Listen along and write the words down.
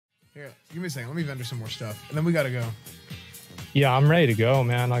Here, give me a second. Let me vendor some more stuff, and then we gotta go. Yeah, I'm ready to go,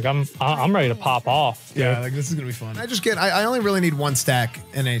 man. Like I'm ready to pop off. Yeah, like this is gonna be fun. I only really need one stack,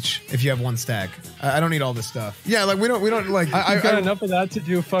 NH. If you have one stack, I don't need all this stuff. Yeah, like we don't like. I got enough of that to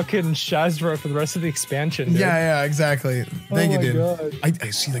do fucking Shazra for the rest of the expansion. Dude. Yeah, exactly. Thank you, dude. God. I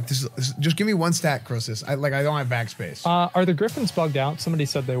see. Like this, just give me one stack, Croesus. I don't have backspace. Are the Griffins bugged out? Somebody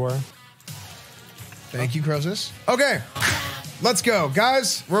said they were. Thank you, Croesus. Okay. Let's go,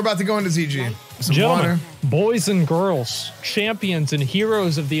 guys. We're about to go into ZG. Some Gentlemen, water. Boys and girls, champions and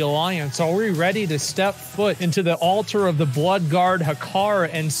heroes of the Alliance, are we ready to step foot into the altar of the Blood Guard Hakkar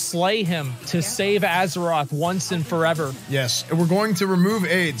and slay him to save Azeroth once and forever? Yes, and we're going to remove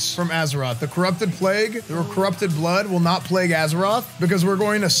AIDS from Azeroth. The corrupted plague, the corrupted blood will not plague Azeroth because we're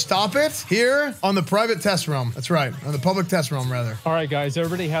going to stop it here on the private test realm. That's right, on the public test realm, rather. All right, guys,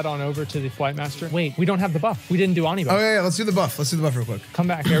 everybody head on over to the Flight Master. Wait, we don't have the buff. We didn't do Ani buff. Oh, yeah, let's do the buff. Let's do the buff real quick. Come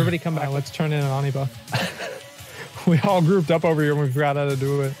back. Everybody come back. Let's turn in an Ani buff. We all grouped up over here and we forgot how to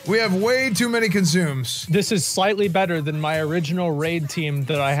do it. We have way too many consumes. This is slightly better than my original raid team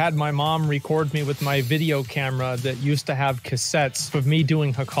that I had my mom record me with my video camera that used to have cassettes of me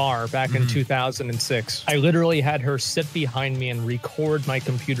doing Hakkar back in 2006. I literally had her sit behind me and record my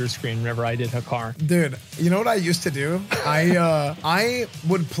computer screen whenever I did Hakkar. Dude, you know what I used to do? I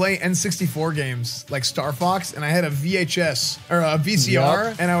would play N64 games like Star Fox, and I had a VHS or a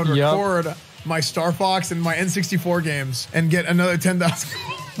VCR, and I would record my Star Fox and my N64 games and get another 10,000.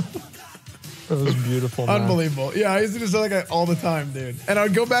 It was beautiful, man. Unbelievable. Yeah, I used to do stuff like that all the time, dude. And I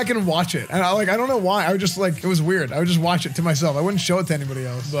would go back and watch it. And I don't know why. I would just like, it was weird. I would just watch it to myself. I wouldn't show it to anybody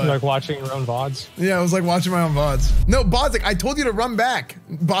else. But like watching your own VODs? Yeah, it was like watching my own VODs. No, Bozic, I told you to run back.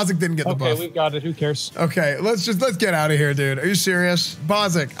 Bozic didn't get the buff. Okay, we got it. Who cares? Okay, let's get out of here, dude. Are you serious?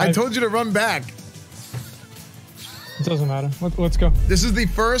 Bozic, I told you to run back. It doesn't matter. Let's go. This is the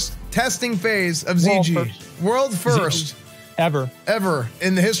first testing phase of ZG. World first. Ever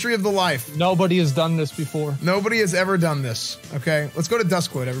in the history of the life. Nobody has done this before. Nobody has ever done this. Okay, let's go to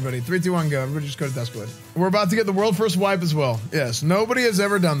Duskwood, everybody. 3, 2, 1, go. Everybody just go to Duskwood. We're about to get the world first wipe as well. Yes, nobody has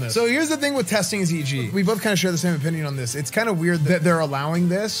ever done this. So here's the thing with testing ZG. We both kind of share the same opinion on this. It's kind of weird that they're allowing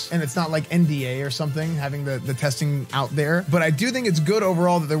this, and it's not like NDA or something, having the testing out there. But I do think it's good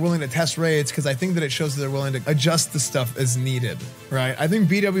overall that they're willing to test raids, because I think that it shows that they're willing to adjust the stuff as needed, right? I think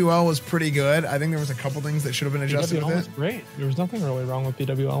BWL was pretty good. I think there was a couple things that should have been adjusted BWL with it. was great. There was nothing really wrong with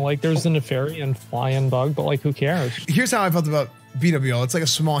BWL. Like, there's the Nefarian fly-in bug, but like, who cares? Here's how I felt about BWL. It's like a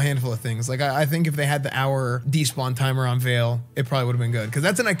small handful of things. Like I think if they had the hour despawn timer on Veil, it probably would have been good, because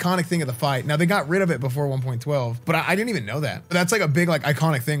that's an iconic thing of the fight. Now they got rid of it before 1.12, but I didn't even know that. That's like a big like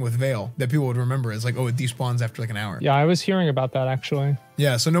iconic thing with Veil that people would remember, is like, oh, it despawns after like an hour. Yeah, I was hearing about that actually.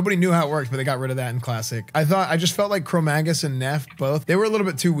 Yeah, so nobody knew how it worked, but they got rid of that in Classic. I just felt like Chromagus and Neff both, they were a little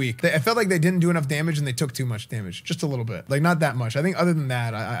bit too weak. I felt like they didn't do enough damage and they took too much damage. Just a little bit. Like, not that much. I think other than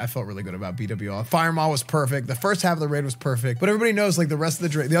that, I felt really good about BWL. Firemaw was perfect. The first half of the raid was perfect, but everybody knows like the rest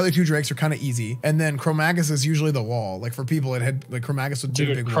of the other two Drakes are kind of easy. And then Chromagus is usually the wall. Like for people, it had like Chromagus would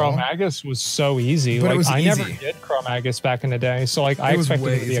do a big wall. Chromagus was so easy. But like, it was I easy. never did Chromagus back in the day, so like I expected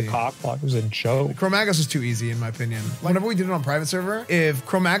it to be a cockblock. It was a joke. Chromagus was too easy in my opinion. Whenever we did it on private server, if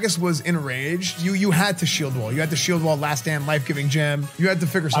Chromagus was enraged, you had to shield wall. You had to shield wall last stand, life-giving gem. You had to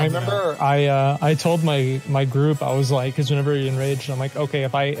figure something out. I remember I told my group, I was like, because whenever you're enraged, I'm like, okay,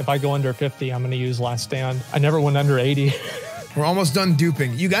 if I go under 50, I'm gonna use last stand. I never went under 80. We're almost done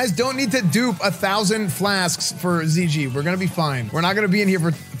duping. You guys don't need to dupe 1,000 flasks for ZG. We're gonna be fine. We're not gonna be in here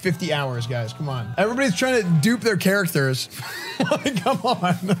for 50 hours, guys. Come on. Everybody's trying to dupe their characters. Like, come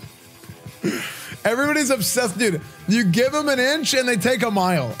on. Everybody's obsessed, dude. You give them an inch and they take a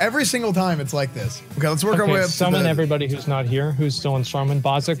mile. Every single time it's like this. Okay, let's work our way up to summon everybody who's not here, who's still in Stormwind.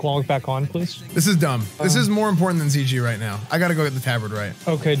 Bozic, log back on, please. This is dumb. This is more important than ZG right now. I gotta go get the tabard right.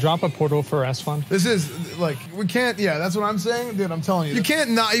 Okay, drop a portal for Esfand. This is, like, we can't, yeah, that's what I'm saying. Dude, I'm telling you. You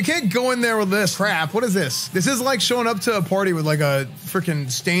can't go in there with this crap. What is this? This is like showing up to a party with like a freaking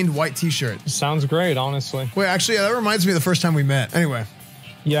stained white t-shirt. Sounds great, honestly. Wait, actually, yeah, that reminds me of the first time we met. Anyway.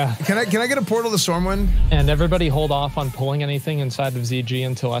 Yeah. Can I get a portal to Stormwind? And everybody hold off on pulling anything inside of ZG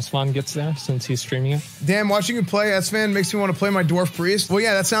until Esfand gets there, since he's streaming it. Damn, watching you play Esfand makes me want to play my Dwarf Priest. Well,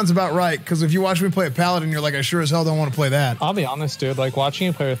 yeah, that sounds about right, because if you watch me play a Paladin, you're like, I sure as hell don't want to play that. I'll be honest, dude. Like, watching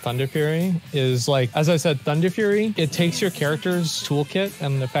you play with Thunder Fury is like, as I said, Thunder Fury, it takes your character's toolkit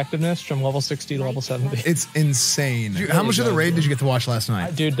and effectiveness from level 60 to level 70. It's insane. How much of the raid did you get to watch last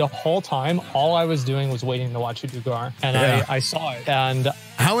night? Dude, the whole time, all I was doing was waiting to watch you do Gar. And yeah. I saw it. And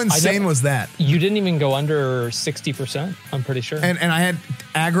how insane was that? You didn't even go under 60%, I'm pretty sure. And I had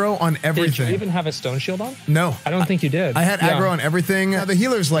aggro on everything. Did you even have a stone shield on? No. I don't think you did. I had aggro on everything. The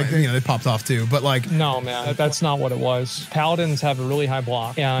healers, like, you know, they popped off too, but like... No, man, that's not what it was. Paladins have a really high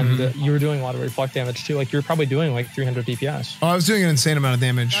block, and you were doing a lot of reflect damage too. Like, you were probably doing like 300 DPS. Oh, I was doing an insane amount of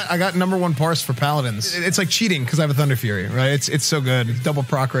damage. I got #1 parse for Paladins. It's like cheating because I have a Thunder Fury, right? It's so good. It's double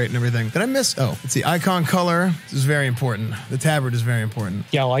proc rate and everything. Did I miss? Oh, let's see. Icon color. This is very important. The tabard is very important.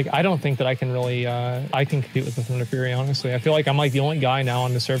 Yeah, like, I don't think that I can really, I can compete with the Thunder Fury, honestly. I feel like I'm like the only guy now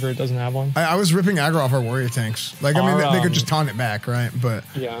on the server that doesn't have one. I was ripping aggro off our warrior tanks. Like, I mean, they could just taunt it back, right? But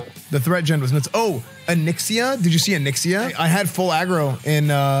yeah, the threat gen was nuts. Oh, Onyxia. Did you see Onyxia? I had full aggro in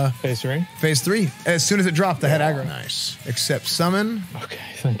phase 3. Phase 3. As soon as it dropped, I had aggro. Nice. Except summon. Okay,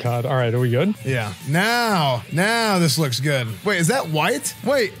 thank God. All right, are we good? Yeah. Now this looks good. Wait, is that white?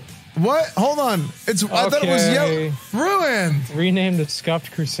 Wait. What? Hold on. I thought it was yellow. Ruined. Renamed the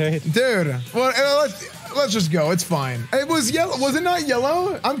Scuffed Crusade. Dude. Well, let's just go. It's fine. It was yellow. Was it not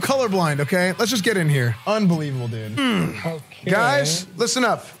yellow? I'm colorblind, okay? Let's just get in here. Unbelievable, dude. Okay. Guys, listen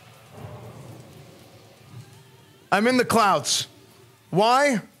up. I'm in the clouds.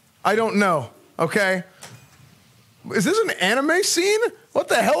 Why? I don't know, okay? Is this an anime scene? What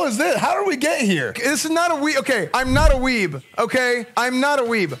the hell is this? How did we get here? This is not a weeb. Okay, I'm not a weeb, okay? I'm not a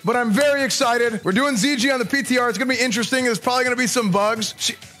weeb, but I'm very excited. We're doing ZG on the PTR. It's gonna be interesting. There's probably gonna be some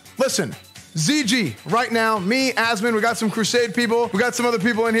bugs. Listen, ZG, right now, me, Asmon, we got some Crusade people. We got some other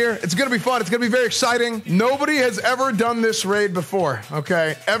people in here. It's gonna be fun. It's gonna be very exciting. Nobody has ever done this raid before,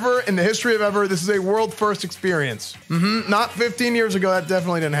 okay? Ever in the history of ever. This is a world first experience. Not 15 years ago, that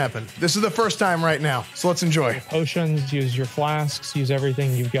definitely didn't happen. This is the first time right now, so let's enjoy. Potions, use your flasks, use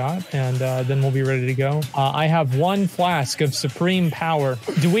everything you've got, and then we'll be ready to go. I have 1 flask of supreme power.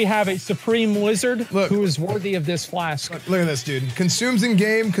 Do we have a supreme wizard who is worthy of this flask? Look at this, dude. Consumes in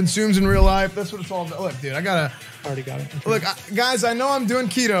game, consumes in real life. That's what it's all about. Look, dude, Already got it. Okay. Look, guys, I know I'm doing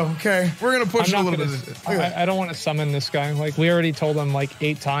keto, okay? We're gonna push it a little bit. I don't want to summon this guy. Like, we already told him like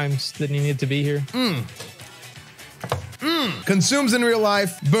 8 times that he needed to be here. Consumes in real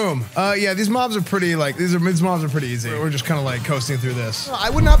life. Boom. Yeah, these mobs are pretty, like, these mobs are pretty easy. We're just kind of like coasting through this. I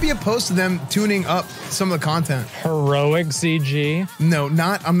would not be opposed to them tuning up some of the content. Heroic ZG. No,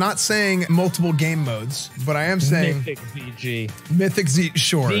 I'm not saying multiple game modes, but I am saying Mythic ZG. Mythic Z,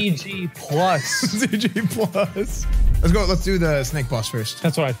 sure. ZG plus. ZG plus. Let's go. Let's do the snake boss first.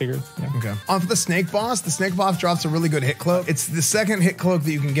 That's what I figured. Yeah. Okay. On for the snake boss drops a really good hit cloak. It's the second hit cloak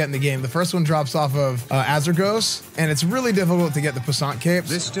that you can get in the game. The first one drops off of Azergos, and it's really difficult to get the Passant capes.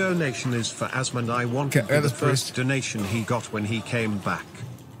 This donation is for Asmon. I wanted the first donation he got when he came back.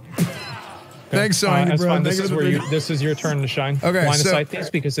 Thanks, Sonya, bro. Fine. This is your turn to shine. Okay, Line of sight these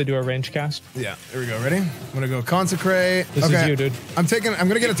because they do a range cast. Yeah, here we go. Ready? I'm gonna go consecrate. This is you, dude. I'm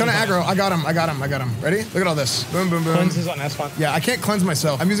gonna get a ton of aggro. I got him. Ready? Look at all this. Boom, boom, boom. Cleanses on Esfand. Yeah, I can't cleanse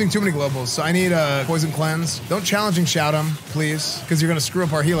myself. I'm using too many globals, so I need a poison cleanse. Don't challenging shout him, please, because you're gonna screw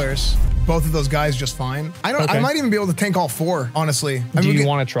up our healers. Both of those guys just fine. I might even be able to tank all 4, honestly. Do you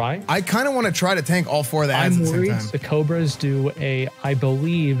want to try? I kind of want to try to tank all 4 of the ads at the same time. The Cobras do I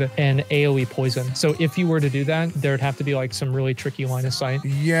believe, an AoE poison. So if you were to do that, there'd have to be like some really tricky line of sight.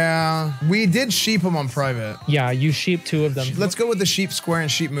 Yeah, we did sheep them on private. Yeah, you sheep 2 of them. Let's go with the sheep square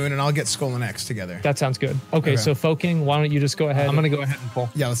and sheep moon, and I'll get skull and X together. That sounds good. Okay, so Foking, why don't you just go ahead? I'm gonna go ahead and pull.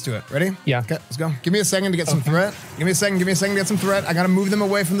 Yeah, let's do it. Ready? Yeah. Okay, let's go. Give me a second to get some threat. Give me a second to get some threat. I gotta move them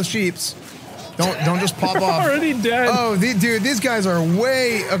away from the sheeps. Don't just pop off. Already dead. Oh, dude, these guys are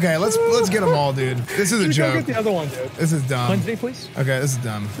way. Okay, let's get them all, dude. This is a joke. Go get the other one, dude. This is dumb. Cleanse me, please. Okay, this is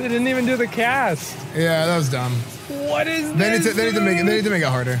dumb. They didn't even do the cast. Yeah, that was dumb. What is They this? need to make it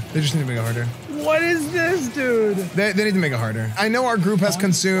harder. They just need to make it harder. What is this, dude? They need to make it harder. I know our group has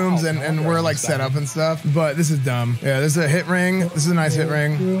consumes and we're like set up and stuff, but this is dumb. Yeah, this is a hit ring. This is a nice hit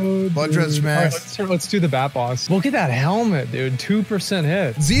ring. Blood Dredge Smash. Let's do the bat boss. Look at that helmet, dude. 2%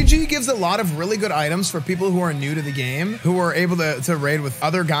 hit. ZG gives a lot of really good items for people who are new to the game, who are able to raid with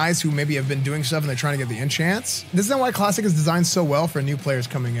other guys who maybe have been doing stuff and they're trying to get the enchants. This is why Classic is designed so well for new players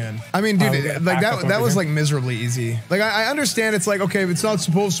coming in. I mean, dude, like that was like miserably easy. Like I understand it's like, okay, it's not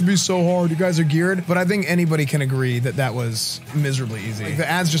supposed to be so hard. You guys are geared, but I think anybody can agree that was miserably easy. Like the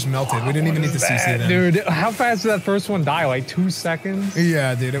ads just melted. We didn't even need to CC them. Dude, how fast did that first one die? Like 2 seconds?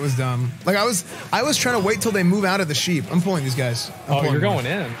 Yeah, dude, it was dumb. Like I was trying to wait till they move out of the sheep. I'm pulling these guys. You're going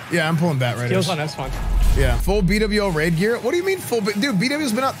in. Yeah, I'm pulling Bat Raiders. Heals on Esfand. Yeah, full BWL raid gear. What do you mean full? Dude,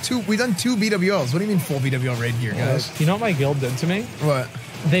 BWL's been out we've done 2 BWLs. What do you mean full BWL raid gear, guys? You know what my guild did to me? What?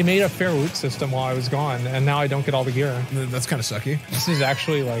 They made a fair loot system while I was gone, and now I don't get all the gear. That's kind of sucky. This is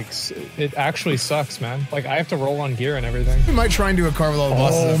actually like, it actually sucks, man. Like I have to roll on gear and everything. We might try and do a car with all the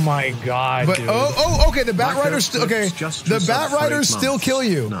bosses. Oh my god, but dude. okay. The Bat Riders still The Bat Riders still kill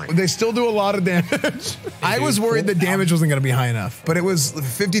you. Nice. They still do a lot of damage. I was worried the damage wasn't going to be high enough, but it was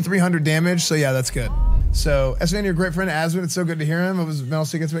 5,300 damage. So yeah, that's good. So, Esfand, your great friend Asmon, it's so good to hear him. It was Metal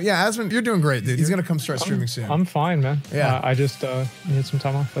Secrets, but yeah, Asmon, you're doing great, dude. He's gonna come start streaming soon. I'm fine, man. Yeah, I just need some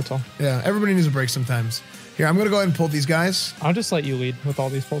time off. That's all. Yeah, everybody needs a break sometimes. Here, I'm gonna go ahead and pull these guys. I'll just let you lead with all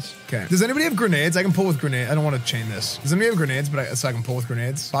these pulls. Okay. Does anybody have grenades? I can pull with grenades. I don't want to chain this. Does anybody have grenades? But so I can pull with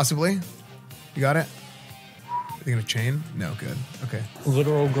grenades, possibly. You got it. Are you gonna chain? No, good. Okay.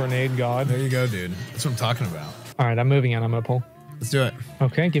 Literal grenade god. There you go, dude. That's what I'm talking about. All right, I'm moving in. I'm gonna pull. Let's do it.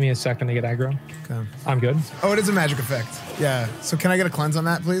 Okay, give me a second to get aggro. Okay. I'm good. Oh, it is a magic effect. Yeah. So can I get a cleanse on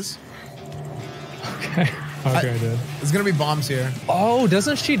that, please? Okay. Okay, dude. There's gonna be bombs here. Oh,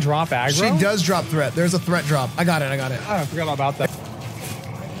 doesn't she drop aggro? She does drop threat. There's a threat drop. I got it. Oh, I forgot about that.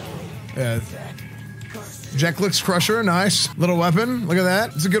 Yeah. Jeklik's Crusher, nice. Little weapon, look at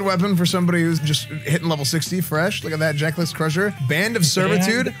that. It's a good weapon for somebody who's just hitting level 60 fresh. Look at that, Jeklik's Crusher. Band of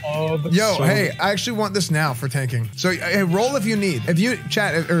Servitude. Yo, hey, I actually want this now for tanking. So hey, roll if you need. If you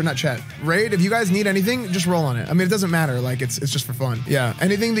raid, if you guys need anything, just roll on it. I mean, it doesn't matter, like it's just for fun. Yeah,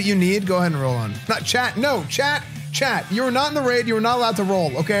 anything that you need, go ahead and roll on. Not chat, no, chat. Chat, you are not in the raid. You are not allowed to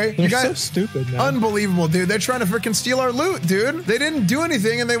roll, okay? They're so stupid, man. Unbelievable, dude. They're trying to freaking steal our loot, dude. They didn't do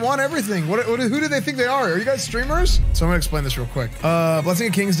anything and they want everything. Who do they think they are? Are you guys streamers? So I'm gonna explain this real quick. Blessing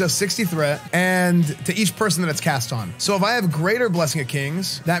of Kings does 60 threat and to each person that it's cast on. So if I have greater Blessing of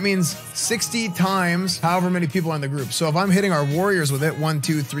Kings, that means 60 times however many people are in the group. So if I'm hitting our warriors with it, 1,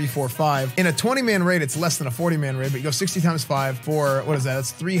 2, 3, 4, 5. In a 20-man raid, it's less than a 40-man raid, but you go 60 times 5 for, what is that?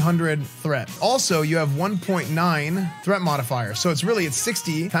 That's 300 threat. Also, you have 1.9 threat modifier. So it's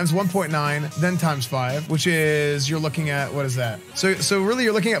 60 times 1.9, then times 5, which is, you're looking at, what is that? So really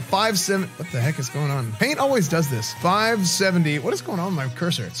you're looking at 570, what the heck is going on? Paint always does this. 570, what is going on with my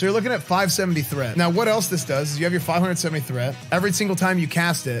cursor? So you're looking at 570 threat. Now what else this does is you have your 570 threat. Every single time you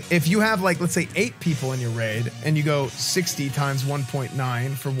cast it, if you have like, let's say 8 people in your raid and you go 60 times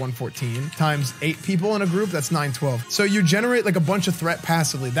 1.9 for 114 times 8 people in a group, that's 912. So you generate like a bunch of threat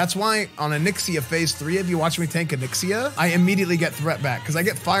passively. That's why on Onyxia phase 3, if you watch me tank Onyxia, I immediately get threat back because I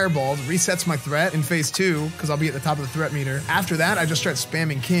get fireballed, resets my threat in phase 2 because I'll be at the top of the threat meter. After that, I just start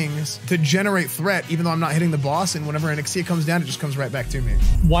spamming kings to generate threat, even though I'm not hitting the boss. And whenever Onyxia comes down, it just comes right back to me.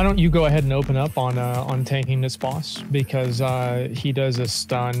 Why don't you go ahead and open up on tanking this boss because he does a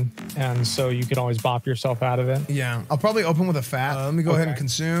stun, and so you can always bop yourself out of it. Yeah, I'll probably open with a fat. Let me go ahead and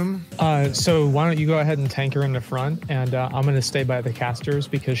consume. So why don't you go ahead and tank her in the front, and I'm gonna stay by the casters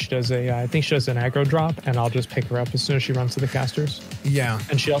because she does I think she does an aggro drop, and I'll just pick her up as soon as she runs to the casters. Yeah.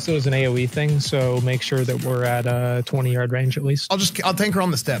 And she also has an AoE thing, so make sure that we're at a 20-yard range at least. I'll tank her on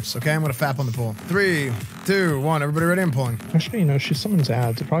the steps, okay? I'm gonna fap on the pull. 3, 2, 1. Everybody ready? I'm pulling. Actually, she summons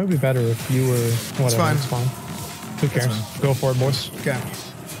ads. It'd probably be better if you were whatever. It's fine. Who cares? Go for it, boys. Okay.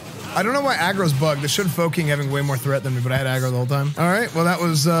 I don't know why aggro's bugged. It should Foking having way more threat than me, but I had aggro the whole time. All right, well, that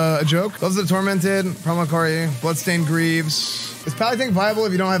was a joke. Those are the Tormented, Promakari, Bloodstained Greaves. Is Pally Tank viable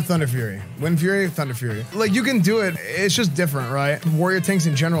if you don't have Thunder Fury? Wind Fury, Thunder Fury. Like, you can do it. It's just different, right? Warrior tanks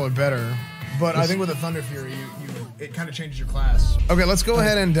in general are better. But I think with a Thunder Fury, it kind of changes your class. Okay, let's go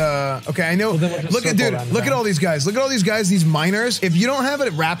ahead and, okay, I know. Well, look at all these guys. Look at all these guys, these miners. If you don't have a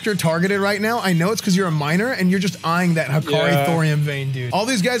Raptor targeted right now, I know it's because you're a miner and you're just eyeing that Hakari Thorium vein, dude. All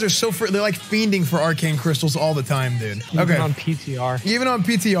these guys are they're like fiending for arcane crystals all the the time, dude. Even on PTR. Even on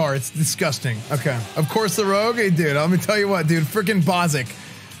PTR, it's disgusting. Okay. Of course, the rogue. Hey, dude, let me tell you what, dude. Freaking Bozic.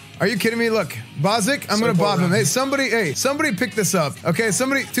 Are you kidding me? Look, Bozic, I'm gonna bob him. Hey, somebody pick this up. Okay,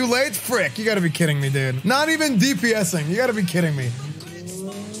 somebody, too late? Frick, you gotta be kidding me, dude. Not even DPSing, you gotta be kidding me.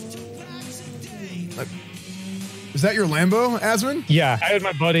 Is that your Lambo, Asmon? Yeah, I had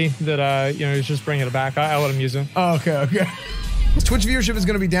my buddy that, was just bringing it back. I let him use it. Oh, okay. Twitch viewership is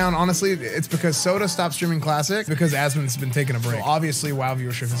going to be down. Honestly, it's because Soda stopped streaming Classic because Asmon's been taking a break. So obviously, WoW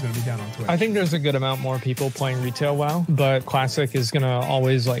viewership is going to be down on Twitch. I think there's a good amount more people playing retail WoW, but Classic is going to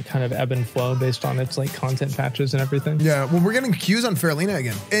always kind of ebb and flow based on its content patches and everything. Yeah, well, we're getting queues on Fairlina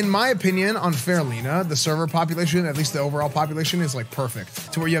again. In my opinion, on Fairlina, the server population, at least the overall population, is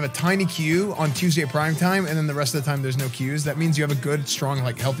perfect. To where you have a tiny queue on Tuesday prime time, and then the rest of the time there's no queues. That means you have a good, strong,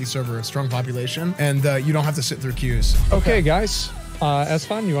 healthy server, a strong population, and you don't have to sit through queues. Okay, guys.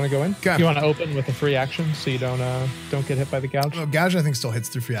 Esfand, you want to go in? Okay. You want to open with a free action so you don't get hit by the gouge? Well, gouge I think still hits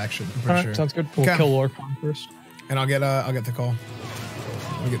through free action. I'm pretty sure. Sounds good. We'll kill Lorcon first. And I'll get the call.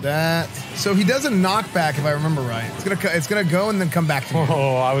 Look at that. So he does a knockback if I remember right. It's gonna go and then come back to me.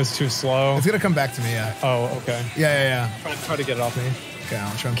 Oh, I was too slow. It's gonna come back to me, yeah. Oh, okay. Yeah. Try to get it off me. Okay,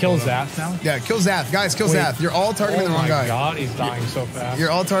 I'll try and kill Zath now? Yeah, kill Zath. Guys, kill Zath. You're all targeting the wrong guy. Oh my god, he's dying so fast.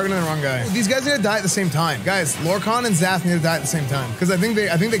 You're all targeting the wrong guy. These guys need to die at the same time. Guys, Lorcan and Zath need to die at the same time. Because I think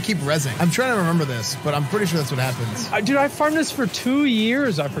they keep rezzing. I'm trying to remember this, but I'm pretty sure that's what happens. Dude, I farmed this for 2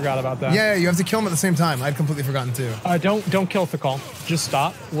 years. I forgot about that. Yeah, you have to kill them at the same time. I'd completely forgotten too. Don't kill Thakal. Just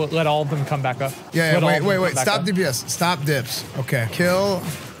stop. Let all of them come back up. Yeah, wait. Stop DPS. Stop dips. Okay. Kill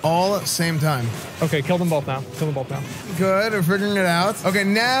all at the same time. Okay, kill them both now. Good, we're figuring it out. Okay,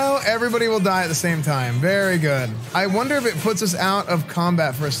 now everybody will die at the same time. Very good. I wonder if it puts us out of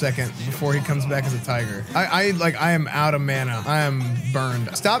combat for a second before he comes back as a tiger. I am out of mana. I am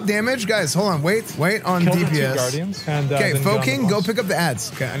burned. Stop damage, guys. Hold on. Wait on kill DPS. The 2 guardians. And, okay, Foking, go pick up the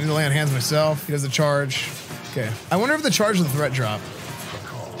ads. Okay, I need to lay on hands myself. He does the charge. Okay. I wonder if the charge is the threat drop.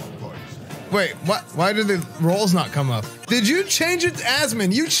 Wait, what? Why did the rolls not come up? Did you change it to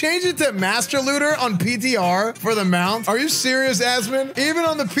Asmon? You changed it to Master Looter on PTR for the mount? Are you serious, Asmon? Even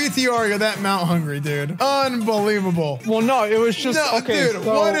on the PTR, you're that mount hungry, dude. Unbelievable. Well, no, it was just okay. Dude,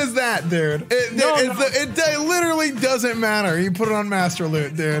 so what is that, dude? It literally doesn't matter. You put it on Master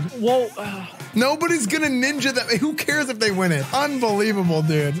Loot, dude. Well, nobody's gonna ninja that. Who cares if they win it? Unbelievable,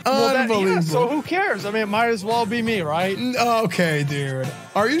 dude. Unbelievable. Yeah, so who cares? I mean, it might as well be me, right? Okay, dude.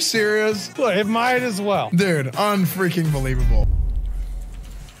 Are you serious? Look, it might as well. Dude, unfreaking believable.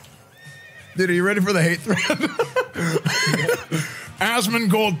 Dude, are you ready for the hate thread?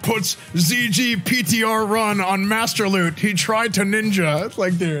 Asmongold puts ZG PTR run on Master Loot. He tried to ninja. It's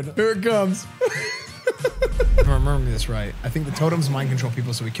like, dude, here it comes. If I'm remembering this right, I think the totems mind control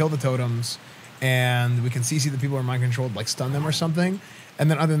people, so we kill the totems and we can CC the people who are mind controlled, like stun them or something. And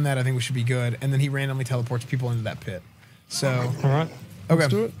then other than that, I think we should be good. And then he randomly teleports people into that pit. So, all right, okay, let's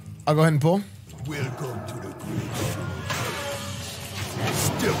do it. I'll go ahead and pull. Welcome to the group.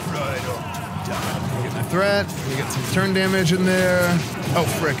 Step right up to die. Get my threat. We get some turn damage in there. Oh,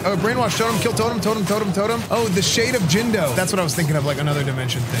 frick. Oh, brainwash totem, kill totem. Oh, the shade of Jindo. That's what I was thinking of, like another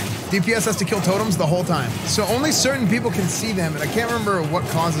dimension thing. DPS has to kill totems the whole time. So only certain people can see them, and I can't remember what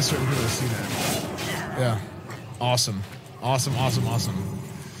causes certain people to see them. Yeah. Awesome. That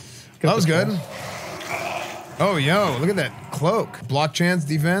was good. Oh, yo, look at that cloak. Block chance,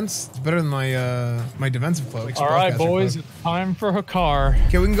 defense. It's better than my my defensive cloak. All right, boys, it's time for Hakar.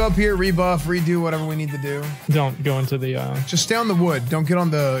 Okay, we can go up here, rebuff, redo whatever we need to do. Don't go into the... Just stay on the wood. Don't get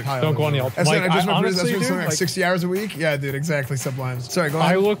on the... Don't go on the altar. That's like, I honestly, something like 60 hours a week? Yeah, dude, exactly. Sublimes. Sorry, go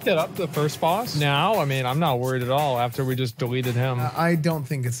ahead. I looked it up, the first boss. Now, I mean, I'm not worried at all after we just deleted him. I don't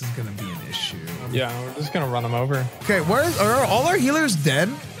think this is going to be an issue. Yeah, we're just going to run him over. Okay, are all our healers dead?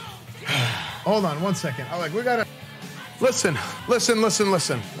 Hold on 1 second. We gotta... Listen.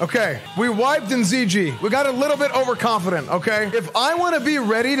 Okay, we wiped in ZG. We got a little bit overconfident, okay? If I want to be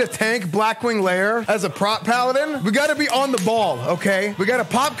ready to tank Blackwing Lair as a prop paladin, we got to be on the ball, okay? We got to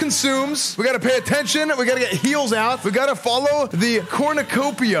pop consumes. We got to pay attention. We got to get heals out. We got to follow the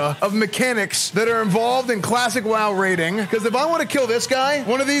cornucopia of mechanics that are involved in classic WoW raiding. Because if I want to kill this guy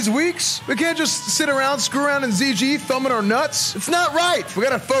one of these weeks, we can't just sit around, screw around in ZG, thumbing our nuts. It's not right. We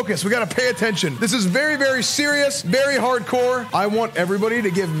got to focus. We got to pay attention. This is very, very serious, very hardcore. I want everybody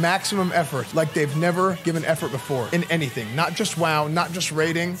to give maximum effort like they've never given effort before in anything. Not just WoW, not just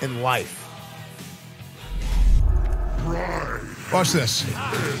raiding, in life. Watch this.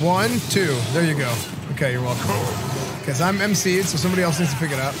 1, 2. There you go. Okay, you're welcome. Because I'm MC'd, so somebody else needs to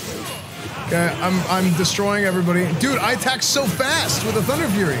pick it up. Okay, I'm destroying everybody. Dude, I attack so fast with a Thunder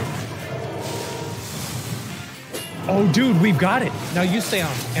Fury. Oh, dude, we've got it. Now you stay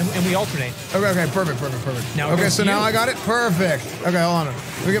on, and we alternate. Okay, perfect. Now okay, so now I got it. Perfect. Okay, hold on.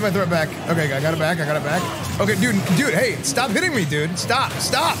 Let me get my threat back. Okay, I got it back. Okay, dude, hey, stop hitting me, dude. Stop.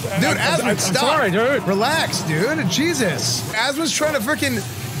 Dude, Asmon, stop. I'm sorry, dude. Relax, dude. Jesus. Asmon's trying to freaking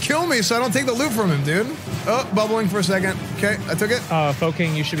kill me so I don't take the loot from him, dude. Oh, bubbling for a second. Okay, I took it.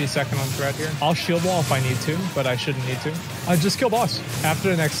 Foking, you should be second on threat here. I'll shield wall if I need to, but I shouldn't need to. Just kill boss. After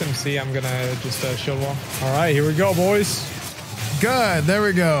the next MC, I'm gonna just shield wall. All right, here we go, boys. Good, there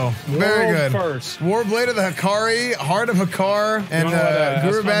we go. Very good. First. Warblade of the Hakari, Heart of Hakar, and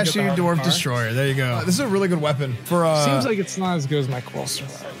Gurubashi Dwarf Destroyer. There you go. This is a really good weapon for. Seems like it's not as good as my Closer.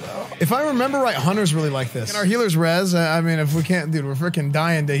 If I remember right, hunters really like this. And our healers res. I mean, if we can't, dude, we're freaking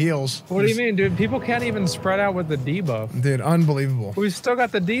dying to heals. What do you mean, dude? People can't even spread out with the debuff. Dude, unbelievable. We've still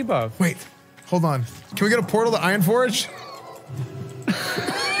got the debuff. Wait, hold on. Can we get a portal to Ironforge?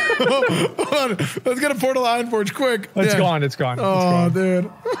 Hold on. Let's get a portal to Ironforge quick. It's gone. Oh, dude.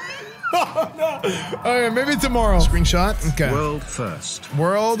 Okay, maybe tomorrow. Screenshot. Okay. World first.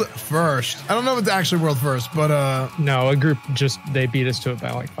 World first. I don't know if it's actually world first, but No, a group they beat us to it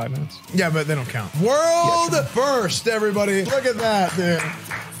by like 5 minutes. yeah, but they don't count. World first, everybody. Look at that, dude.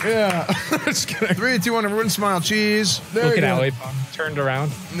 Yeah. Just kidding. 3, 2, 1. Everyone smile. Cheese. There Look you at go. Ali turned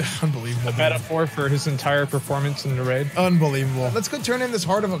around. Unbelievable. A metaphor for his entire performance in the raid. Unbelievable. Let's go turn in this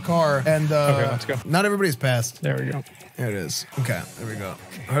heart of a car and Okay, let's go. Not everybody's passed. There we go. There it is. Okay, there we go.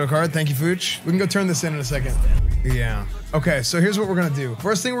 Heart of a car. Thank you, Fooch. We can go turn this in a second. Yeah. Okay, so here's what we're gonna do.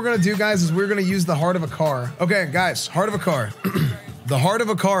 First thing we're gonna do, guys, is we're gonna use the heart of a car. Okay, guys, heart of a car. The heart of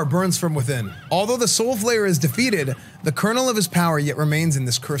a car burns from within. Although the soul flayer is defeated, the kernel of his power yet remains in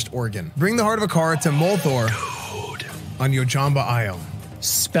this cursed organ. Bring the heart of a car to Molthor on Yojamba Isle.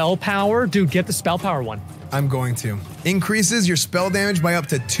 Spell power? Dude, get the spell power one. I'm going to. Increases your spell damage by up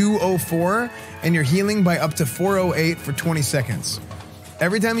to 204 and your healing by up to 408 for 20 seconds.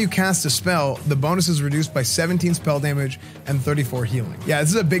 Every time you cast a spell, the bonus is reduced by 17 spell damage and 34 healing. Yeah,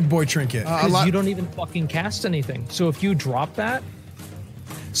 this is a big boy trinket. Because you don't even fucking cast anything. So if you drop that,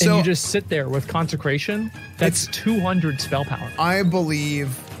 and you just sit there with consecration, that's 200 spell power. I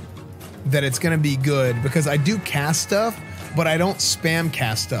believe that it's going to be good because I do cast stuff, but I don't spam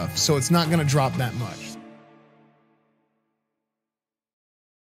cast stuff, so it's not going to drop that much.